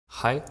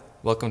Hi,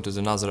 welcome to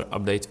another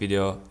update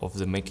video of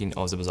the Making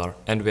of the Bazaar,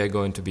 and we are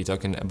going to be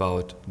talking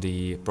about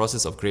the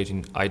process of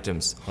creating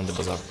items on the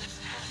bazaar.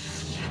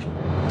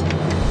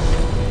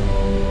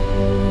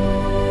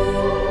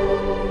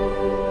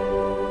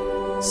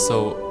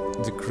 So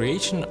the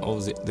creation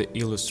of the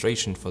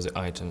illustration for the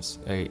items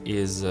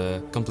is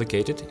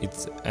complicated.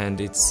 It's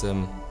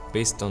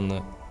based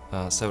on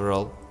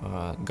several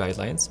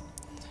guidelines.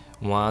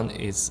 One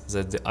is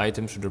that the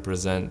item should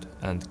represent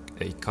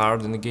a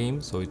card in the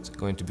game, so it's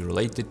going to be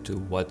related to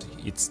what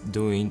it's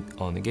doing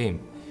on the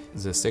game.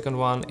 The second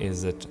one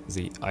is that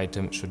the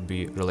item should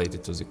be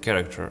related to the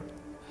character.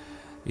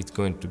 It's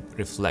going to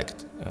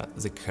reflect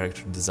the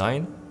character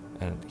design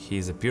and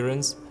his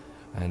appearance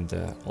and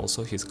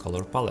also his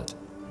color palette.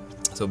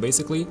 So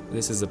basically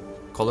this is a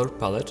color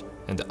palette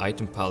and the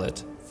item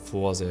palette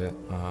for the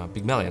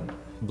Pygmalion.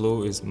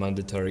 Blue is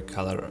mandatory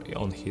color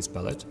on his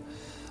palette.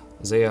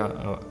 They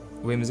are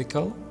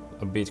whimsical,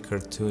 a bit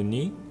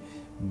cartoony,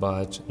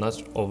 but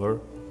not over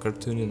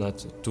cartoony,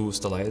 not too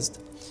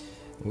stylized.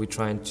 We're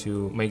trying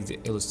to make the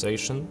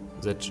illustration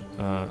that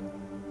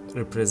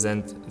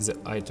represent the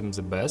item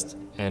the best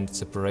and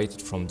separate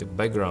it from the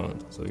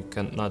background, so you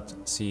cannot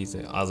see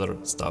the other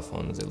stuff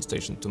on the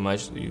illustration too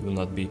much. You will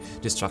not be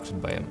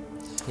distracted by them.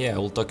 Yeah, I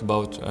will talk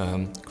about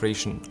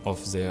creation of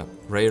the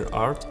rare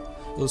art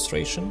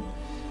illustration.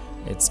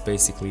 It's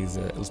basically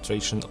the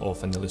illustration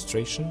of an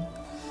illustration.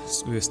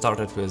 We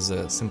started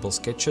with simple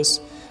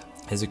sketches.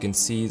 As you can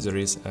see, there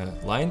is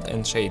line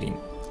and shading.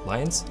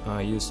 Lines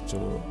are used to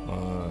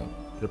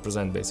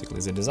represent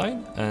basically the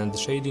design, and the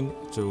shading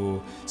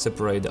to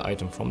separate the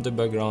item from the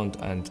background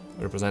and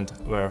represent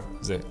where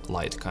the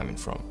light coming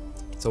from.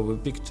 So we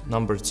picked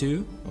number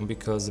 2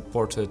 because the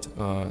portrait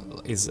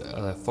is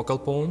a focal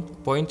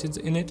point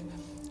in it.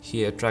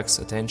 He attracts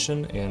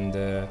attention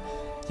and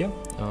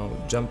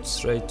jumped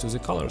straight to the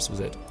colors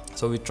with it.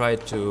 So we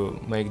tried to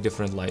make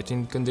different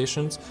lighting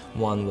conditions.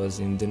 One was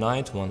in the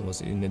night, one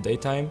was in the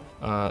daytime.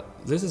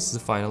 This is the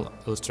final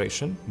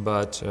illustration,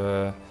 but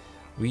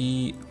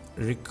we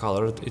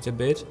recolored it a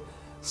bit,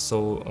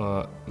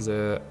 so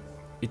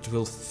it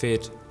will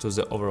fit to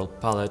the overall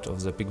palette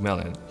of the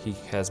Pygmalion. He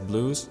has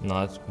blues,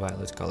 not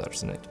violet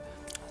colors in it.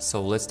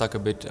 So let's talk a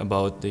bit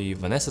about the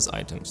Vanessa's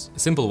items. A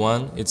simple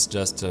one, it's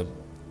just a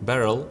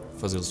barrel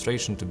for the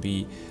illustration to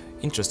be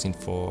interesting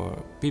for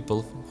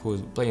people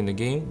who play in the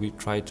game. We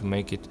try to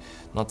make it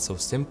not so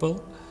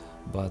simple,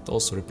 but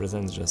also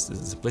represents just the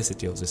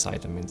simplicity of this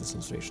item in this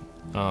illustration.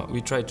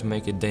 We try to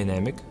make it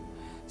dynamic,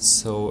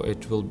 so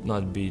it will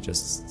not be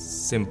just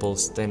simple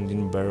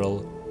standing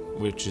barrel,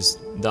 which is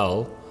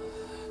dull.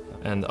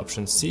 And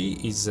option C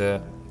is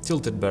a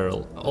tilted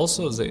barrel.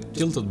 Also, the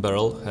tilted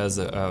barrel has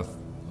a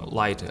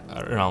light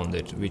around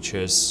it, which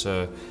is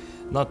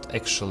not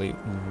actually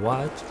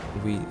what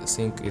we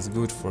think is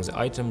good for the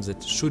items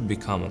that should be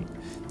common.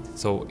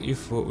 So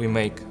if we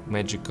make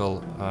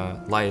magical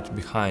light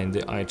behind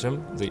the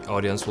item, the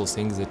audience will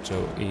think that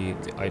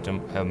the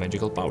item have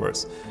magical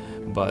powers,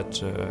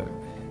 but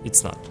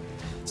it's not.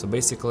 So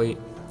basically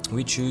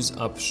we choose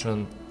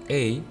option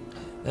A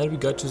and we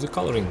got to the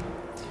coloring.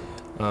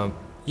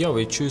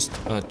 We choose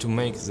to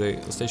make the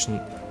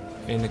illustration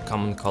in the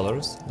common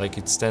colors, like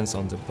it stands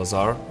on the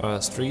bazaar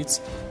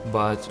streets,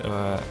 but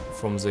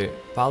from the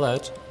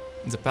palette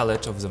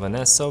of the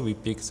Vanessa, we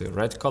pick the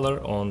red color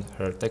on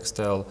her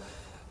textile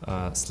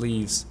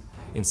sleeves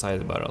inside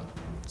the barrel.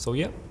 So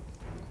yeah,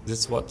 this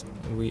is what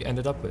we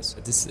ended up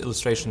with. This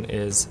illustration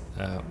is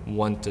a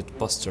wanted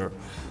poster,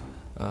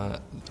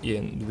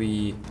 and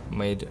we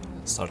made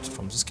start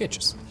from the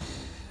sketches.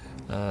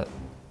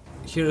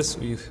 Here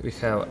we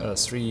have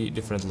 3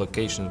 different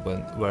locations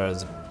where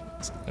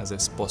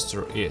this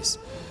poster is.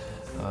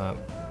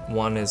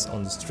 One is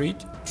on the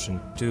street, option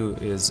 2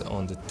 is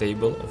on the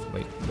table of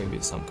maybe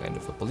some kind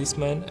of a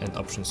policeman, and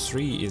option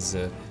 3 is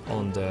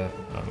on the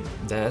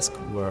desk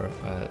where,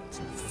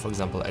 for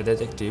example, a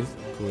detective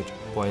could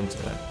point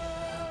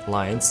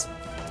lines.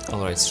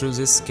 Alright, through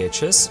these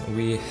sketches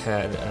we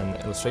had an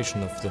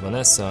illustration of the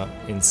Vanessa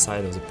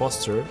inside of the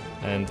poster,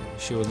 and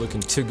she was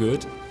looking too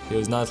good. She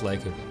was not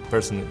like a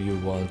person you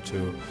want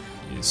to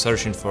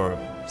searching for,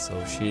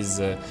 so she's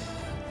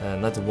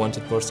not a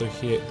wanted person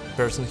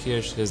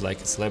here, she's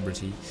like a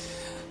celebrity,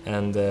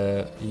 and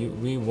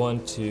we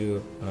want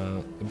to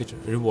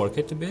rework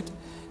it a bit,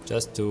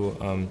 just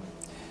to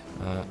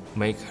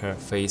make her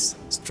face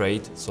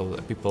straight, so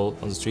that people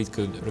on the street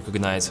could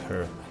recognize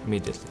her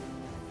immediately.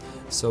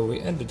 So we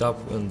ended up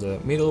on the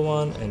middle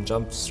one and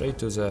jumped straight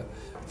to the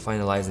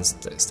finalizing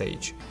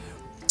stage.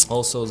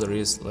 Also there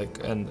is like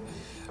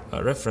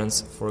a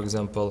reference, for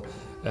example,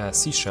 a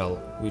seashell,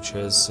 which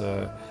is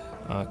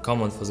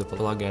common for the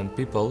Pelagian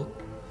people.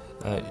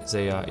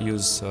 They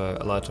use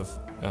a lot of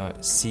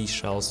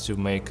seashells to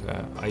make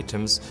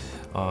items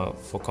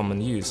for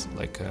common use,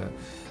 like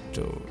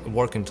to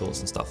working tools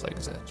and stuff like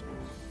that.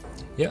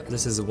 Yeah,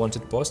 this is a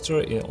wanted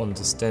poster on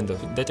the stand of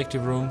the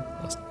detective room,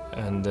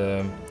 and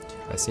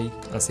I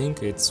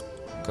think it's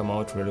come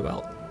out really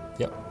well.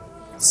 Yeah.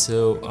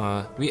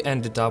 So we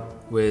ended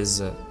up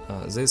with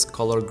this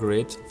color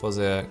grid for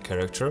the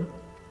character.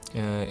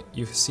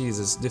 You see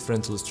this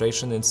different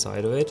illustration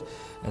inside of it,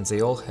 and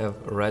they all have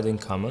red in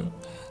common.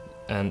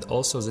 And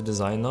also the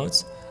design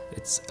notes,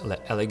 it's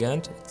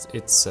elegant,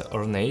 it's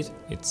ornate,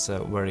 it's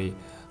very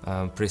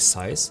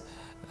precise.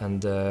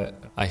 And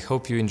I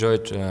hope you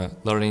enjoyed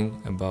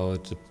learning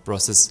about the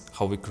process,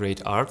 how we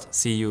create art.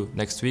 See you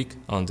next week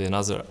on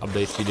another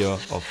update video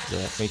of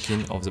the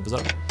Making of the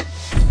Bazaar.